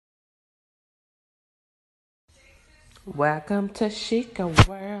Welcome to Shekia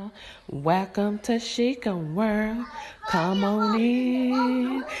World. Welcome to Shekia World. Come on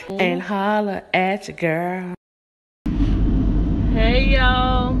in and holler at your girl. Hey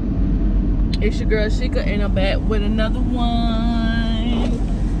y'all, it's your girl Shekia and I'm back with another one.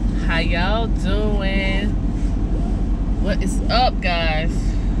 How y'all doing? What is up, guys?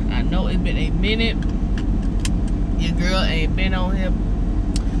 I know it's been a minute. Your girl ain't been on here,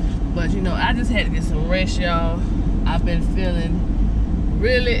 but you know, I just had to get some rest, y'all. I've been feeling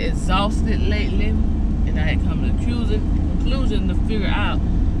really exhausted lately, and I had come to the conclusion to figure out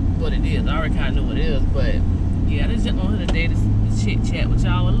what it is. I already kind of know what it is, but yeah, I just jumped on here today to chit chat with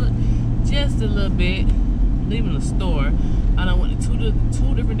y'all just a little bit. Leaving the store, I done went to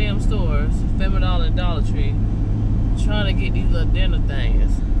two different damn stores, Family Dollar and Dollar Tree, trying to get these little dinner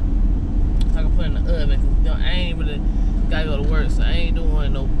things so I can put in the oven. Cause you know, I ain't really gotta go to work, so I ain't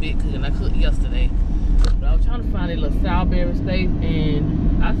doing no big cooking. I cooked yesterday. But I was trying to find a little Salisbury steak,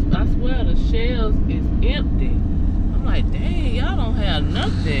 and I swear the shelves is empty. I'm like, dang, y'all don't have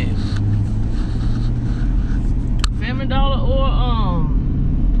nothing. Family Dollar or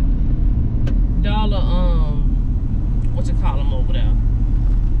Dollar what you call them over there?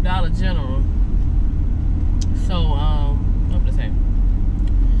 Dollar General. So what was I saying?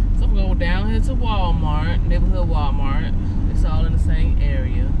 So I'm gonna go down here to Walmart, neighborhood Walmart. It's all in the same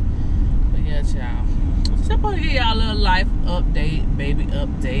area. But yeah, child. Just want to give y'all a little life update, baby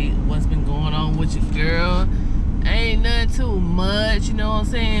update. What's been going on with your girl? Ain't nothing too much, you know what I'm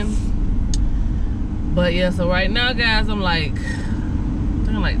saying? But yeah, so right now, guys, I'm like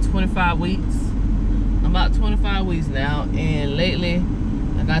 25 weeks. I'm about 25 weeks now, and lately,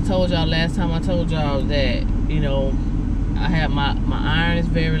 like I told y'all last time, I told y'all that, you know, I have my iron is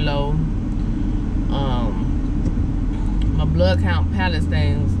very low. My blood count palace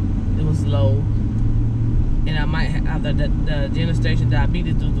things, it was low. And I might have the gestation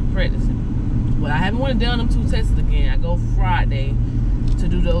diabetes through the pregnancy. Well, I haven't went and done them 2 tests again. I go Friday to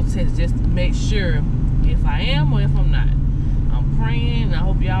do those tests just to make sure if I am or if I'm not. I'm praying, and I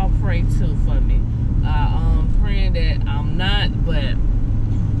hope y'all pray too for me. I'm praying that I'm not, but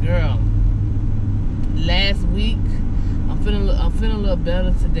girl, last week I'm feeling a little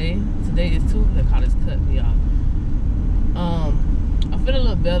better today. Today is Tuesday. They call this cut me off. I'm feeling a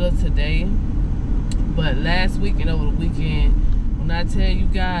little better today. But last week and over the weekend, when I tell you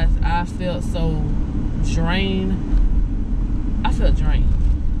guys, I felt so drained. I felt drained.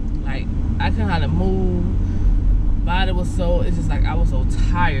 Like, I couldn't hardly move. My body was so, it's just like I was so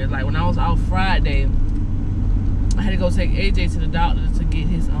tired. Like, when I was out Friday, I had to go take AJ to the doctor to get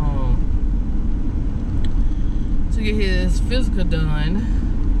his physical done.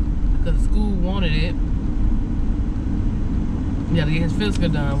 Because the school wanted it. Yeah, to get his physical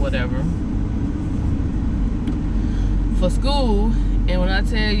done, whatever. For school, and when I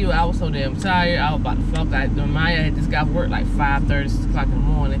tell you I was so damn tired, I was about to fuck. Maya had just got work like 5:30, 6 o'clock in the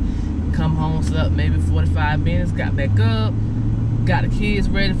morning. Come home, slept maybe 45 minutes, got back up, got the kids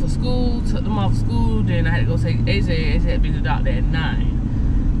ready for school, took them off to school, then I had to go take AJ. AJ had to be to the doctor at 9.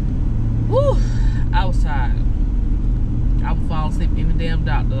 Whew, I was tired. I would fall asleep in the damn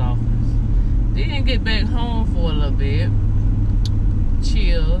doctor's office. Then get back home for a little bit,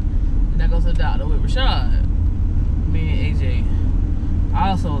 chill, and I go to the doctor with Rashad. Me and AJ. I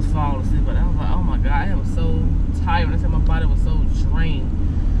also was falling asleep, but I was like, oh my God, I was so tired. When I said my body was so drained.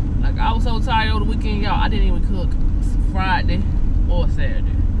 Like, I was so tired over the weekend, y'all. I didn't even cook Friday or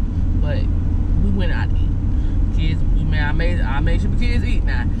Saturday. But we went out to eat. Kids, I made sure the kids eat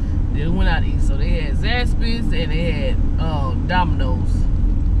now. They went out to eat. So they had Zaxby's and they had Domino's.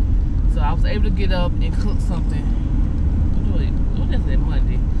 So I was able to get up and cook something. What is it,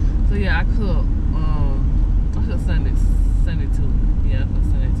 Monday? So yeah, I cooked. Sunday too. Yeah, for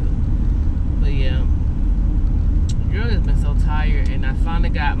Sunday too. But yeah, girl has been so tired, and I finally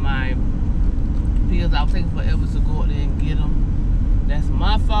got my pills. I was taking forever to go out there and get them. That's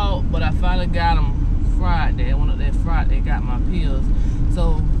my fault, but I finally got them Friday. I went up there Friday and got my pills.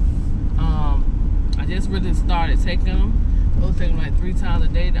 So I just really started taking them. I was taking them like 3 times a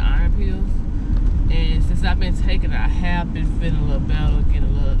day, the iron pills. And since I've been taking it, I have been feeling a little better, getting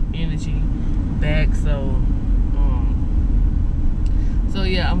a little energy back. So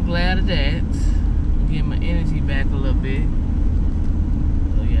yeah, I'm glad of that. I'm getting my energy back a little bit.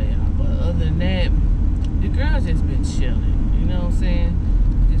 So yeah. But other than that, the girl's just been chilling. You know what I'm saying?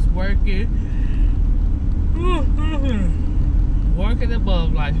 Just working. Working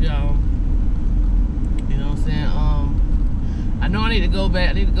above life, y'all. You know what I'm saying? I know I need to go back.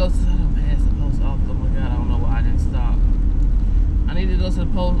 I need to go to past the post office. Oh my God, I don't know why I didn't stop. I need to go to the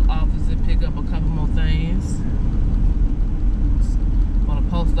post office and pick up a couple more things.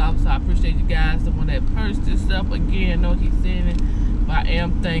 post office. So I appreciate you guys, the one that purchased this stuff. Again, I know I keep saying it, but I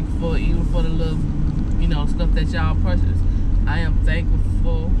am thankful even for the little, you know, stuff that y'all purchased. I am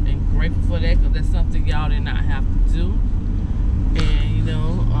thankful and grateful for that, because that's something y'all did not have to do. And you know,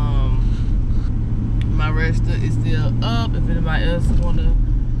 my register is still up. If anybody else want to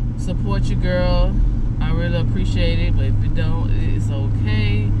support your girl, I really appreciate it. But if you don't, it's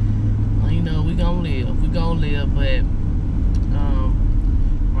okay. You know, we gonna live. But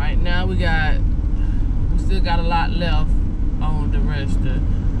right now we still got a lot left on the register.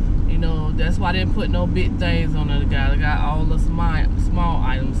 You know, that's why I didn't put no big things on it. I got all the small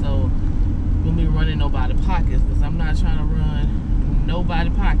items, so we'll be running nobody pockets, because I'm not trying to run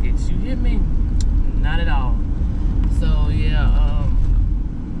nobody pockets. You hear me? Not at all. So yeah,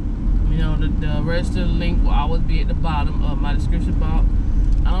 you know, the register link will always be at the bottom of my description box.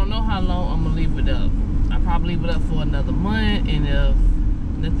 I don't know how long I'm gonna leave it up. I'll probably leave it up for another month, and if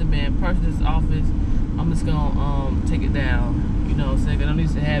nothing been purchased this office, I'm just gonna take it down. You know what I'm saying? I don't need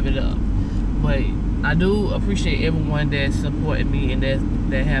to have it up. But I do appreciate everyone that's supporting me and that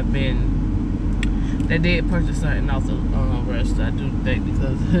did purchase something off the register. I do think,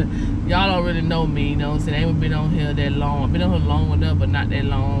 because y'all don't really know me, you know what I'm saying? I ain't been on here that long. I've been on here long enough, but not that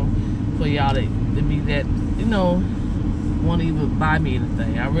long for y'all to be that, you know, want to even buy me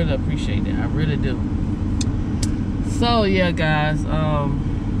anything. I really appreciate that. I really do. So yeah, guys,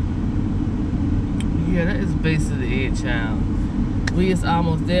 yeah, that is basically it, child. We is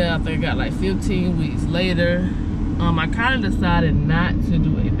almost there. I think I got like 15 weeks later. I kind of decided not to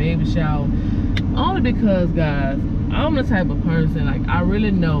do a baby shower, only because, guys, I'm the type of person, like, I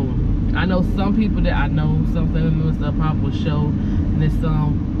know some people that I know, some family members that probably will show, and then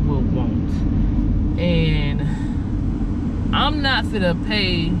some will won't. And I'm not finna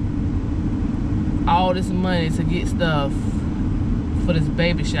pay all this money to get stuff for this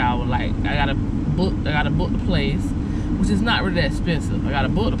baby shower. Like, I gotta book the place, which is not really that expensive. I gotta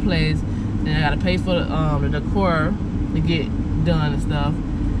book the place, and I gotta pay for the decor to get done and stuff.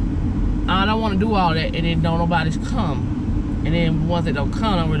 I don't want to do all that, and then don't nobody's come. And then once they don't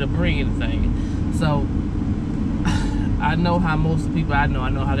come, I don't really bring anything. So I know how most of the people I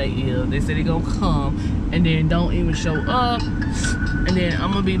know how they is. They say they gonna come, and then don't even show up, and then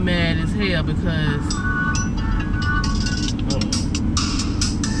I'm gonna be mad as hell because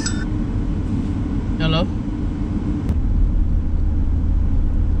hello?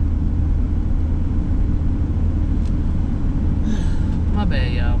 My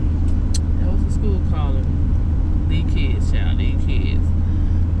bad, y'all. That was the school calling. These kids, child, these kids.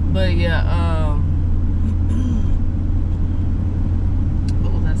 But yeah,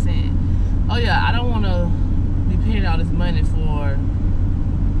 what was I saying? Oh yeah, I don't want to be paying all this money for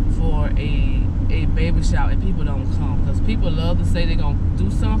a baby shower and people don't come, because people love to say they're gonna do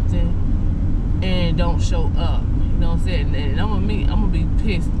something and don't show up. You know what I'm saying? And I'm gonna be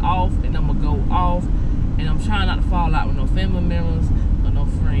pissed off, and I'm gonna go off, and I'm trying not to fall out with no family members or no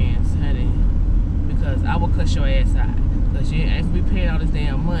friends, honey, because I will cuss your ass out. Because you ain't gonna be paying all this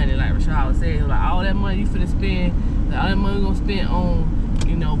damn money, like Rashad said. Like, all that money you finna spend, like, all that money we gonna spend on,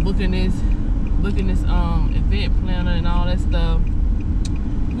 you know, booking this event planner and all that stuff.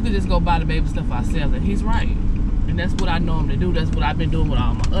 We could just go buy the baby stuff ourselves. And he's right. And that's what I normally do. That's what I've been doing with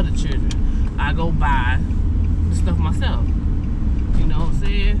all my other children. I go buy the stuff myself. You know what I'm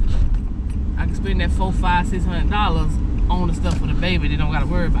saying? I can spend that $400, $500, $600 on the stuff for the baby. They don't gotta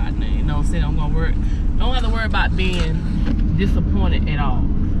worry about nothing. You know what I'm saying? Don't have to worry about being disappointed at all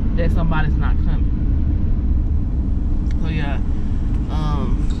that somebody's not coming. So yeah,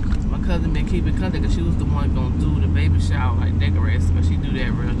 my cousin been keeping contact, because she was the one gonna do the baby shower, like decorate, because she do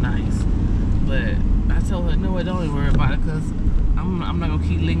that real nice. But I told her, no, don't even worry about it, because I'm not gonna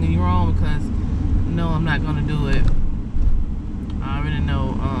keep lingering you on, because no, I'm not gonna do it. I already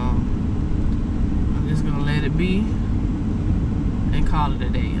know. I'm just gonna let it be and call it a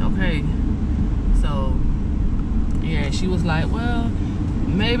day, okay? So yeah, she was like, well,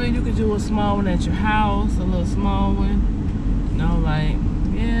 maybe you could do a small one at your house, a little small one. And I was like,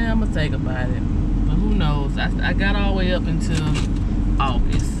 yeah, I'm gonna think about it, but who knows? I got all the way up until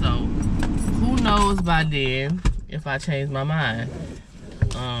August, so who knows by then if I change my mind.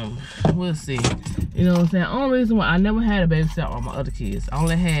 We'll see. You know what I'm saying? Only reason why I never had a baby shower on my other kids. I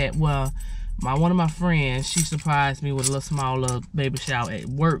only had, well, one of my friends, she surprised me with a little small little baby shower at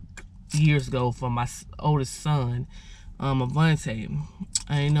work years ago for my oldest son, Avante.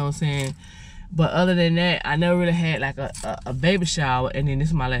 You know what I'm saying? But other than that, I never really had like a baby shower. And then this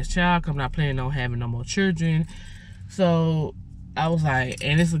is my last child, because I'm not planning on having no more children. So I was like,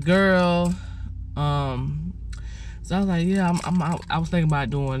 and it's a girl. So So I was like, yeah, I was thinking about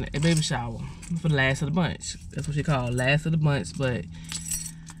doing a baby shower for the last of the bunch. That's what she called, last of the bunch. But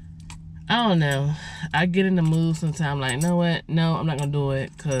I don't know. I get in the mood sometimes, like, you know what? No, I'm not gonna do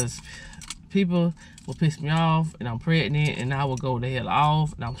it, because people will piss me off, and I'm pregnant, and I will go the hell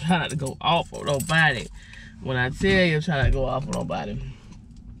off, and I'm trying not to go off on nobody. When I tell you, I'm trying not to go off on nobody.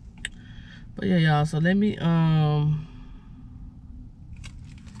 But yeah, y'all. So let me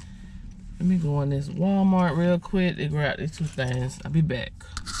go in this Walmart real quick and grab these two things. I'll be back.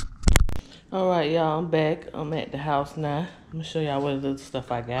 All right, y'all, I'm back. I'm at the house now. I'm gonna show y'all what the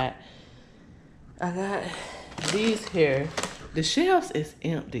stuff I got. I got these here. The shelves is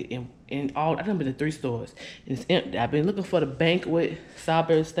empty in all. I done been to 3 stores and it's empty. I've been looking for the banquet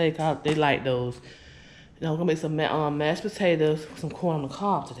Salisbury steak. They like those. And I'm gonna make some mashed potatoes with some corn on the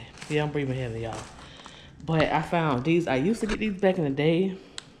cob today. Yeah, I'm breathing heavy, y'all. But I found these. I used to get these back in the day.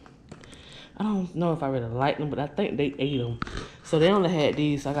 I don't know if I really like them, but I think they ate them. So they only had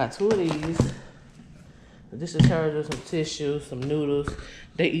these. So I got 2 of these. A dish detergent, some tissues, some noodles.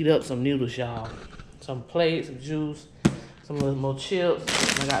 They eat up some noodles, y'all. Some plates, some juice, some little more chips.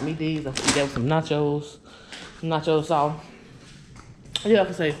 I got me these. I eat that with some nachos. Some nacho sauce. Yeah, I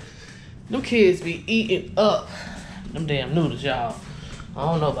can say, them kids be eating up them damn noodles, y'all. I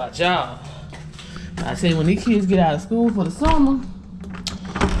don't know about y'all. I say when these kids get out of school for the summer,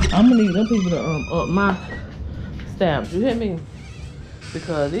 I'm gonna need them people to up my stamps. You hear me?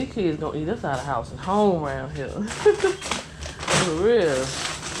 Because these kids gonna eat us out of the house and home around here. For real.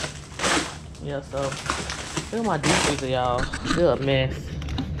 Yeah, so look at my deep freezer, y'all. They're a mess.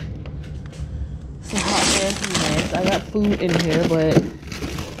 It's a hot mess. I got food in here, but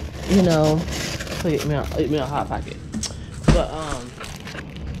you know, eat me a hot pocket. But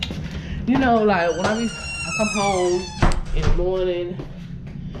you know, like when I come home in the morning.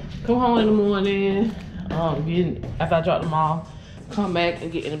 After I drop them off, come back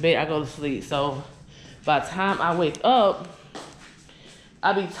and get in the bed, I go to sleep. So by the time I wake up,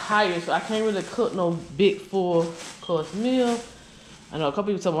 I be tired, so I can't really cook no big full course meal. I know a couple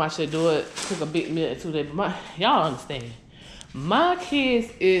people told me I should do it, cook a big meal in 2 days, but y'all understand. My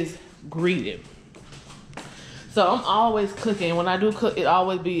kids is greedy. So I'm always cooking. When I do cook, it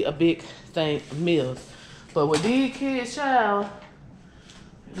always be a big thing, meals. But with these kids, child,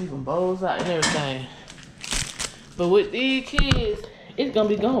 leaving bowls out and everything. But with these kids, it's gonna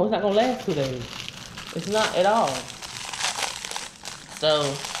be gone. It's not gonna last 2 days. It's not at all. So,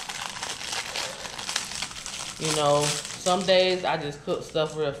 you know, some days I just cook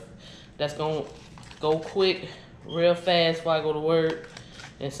stuff that's gonna go quick, real fast before I go to work.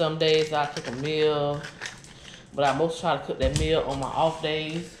 And some days I cook a meal, but I most try to cook that meal on my off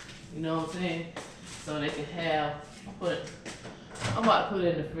days. You know what I'm saying? So they can have. I'm about to put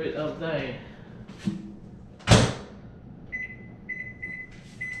it in the fridge thing.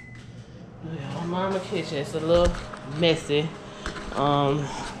 Yeah, my mama's kitchen. It's a little messy.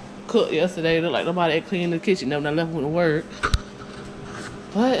 Cooked yesterday. Looked like nobody had cleaned the kitchen. Never left when to work.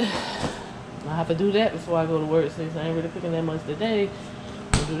 But I have to do that before I go to work. Since I ain't really cooking that much today,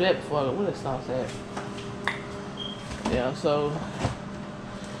 I'll do that before I go. Where the sauce at? Yeah. So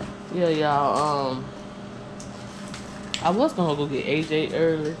yeah, y'all. I was gonna go get AJ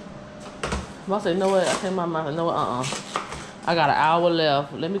early. But I said, you know what? I tell my mom, you know what? I got an hour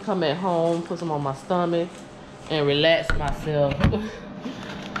left. Let me come back home, put some on my stomach, and relax myself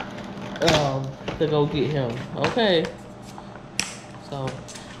to go get him. Okay. So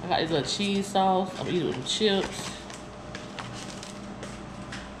I got this little cheese sauce. I'm eating with some chips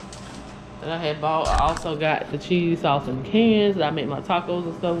that I had bought. I also got the cheese sauce in cans that I make my tacos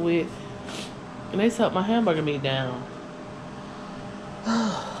and stuff with. And they took my hamburger meat down.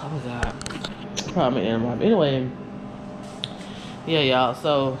 Oh my God. Probably anyway. Yeah, y'all.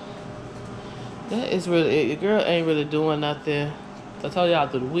 So that is really it. Your girl ain't really doing nothing. So I told y'all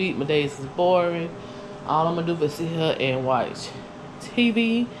through the week, my days is boring. All I'm gonna do is sit here and watch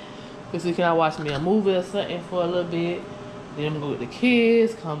TV. This weekend I watch me a movie or something for a little bit. Then I'm gonna go with the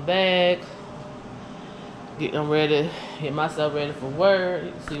kids, come back, get them ready, get myself ready for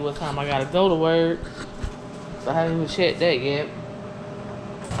work. See what time I gotta go to work. So I haven't even checked that yet.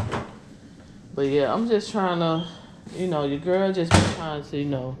 But yeah, I'm just trying to, you know, your girl just been trying to, you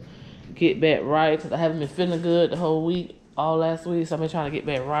know, get back right. Because I haven't been feeling good the whole week, all last week. So I've been trying to get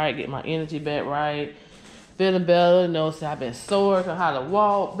back right, get my energy back right. Feeling better, you know, so I've been sore, know how to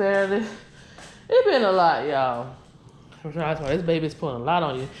walk barely. It's been a lot, y'all. I'm trying to tell you, this baby's putting a lot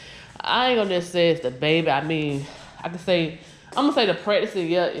on you. I ain't gonna just say it's the baby. I mean, I'm gonna say the pregnancy,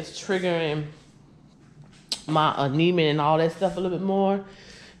 yeah, is triggering my anemia and all that stuff a little bit more.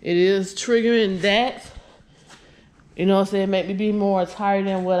 It is triggering that. You know what I'm saying? Make me be more tired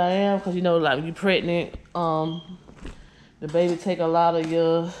than what I am. Because, you know, like when you're pregnant, the baby take a lot of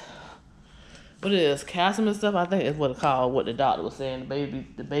your, what it is, calcium and stuff. I think is what it's called, what the doctor was saying.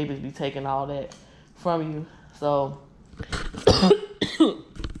 The babies be taking all that from you. So,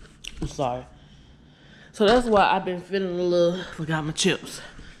 I'm sorry. So that's why I've been feeling a little, forgot my chips.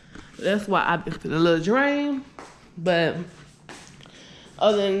 That's why I've been feeling a little drained. But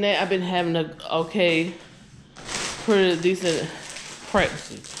other than that, I've been having a okay, pretty decent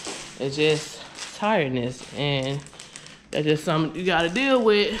pregnancy. It's just tiredness, and that's just something you gotta deal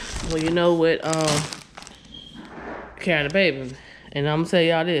with when you know what carrying a baby. And I'm gonna tell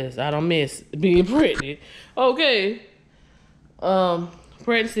y'all this, I don't miss being pregnant. Okay.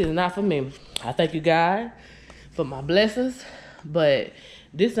 Pregnancy is not for me. I thank you God for my blessings, but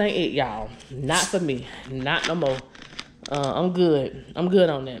this ain't it, y'all. Not for me. Not no more. I'm good. I'm good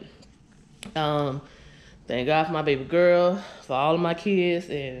on that. Thank God for my baby girl, for all of my kids,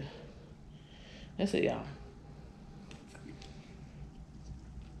 and that's it, y'all.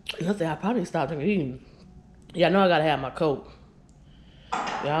 I probably stopped eating. Y'all know I gotta have my coat.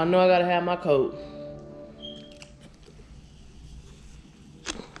 Y'all know I gotta have my coat.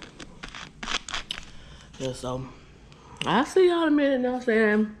 Yeah, so I'll see y'all in a minute, you know what I'm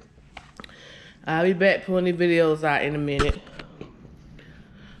saying? I'll be back putting these videos out in a minute.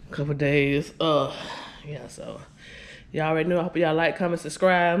 Couple days. Yeah, so y'all already know. I hope y'all like, comment,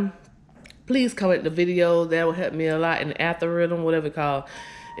 subscribe. Please comment the video. That will help me a lot in the algorithm, whatever it's called.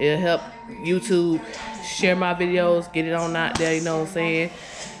 It'll help YouTube share my videos, get it on out there, you know what I'm saying?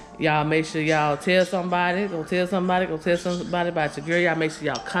 Y'all make sure y'all tell somebody, go tell somebody about your girl. Y'all make sure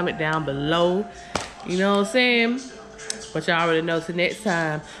y'all comment down below. You know what I'm saying? But y'all already know. Till next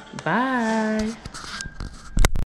time. Bye.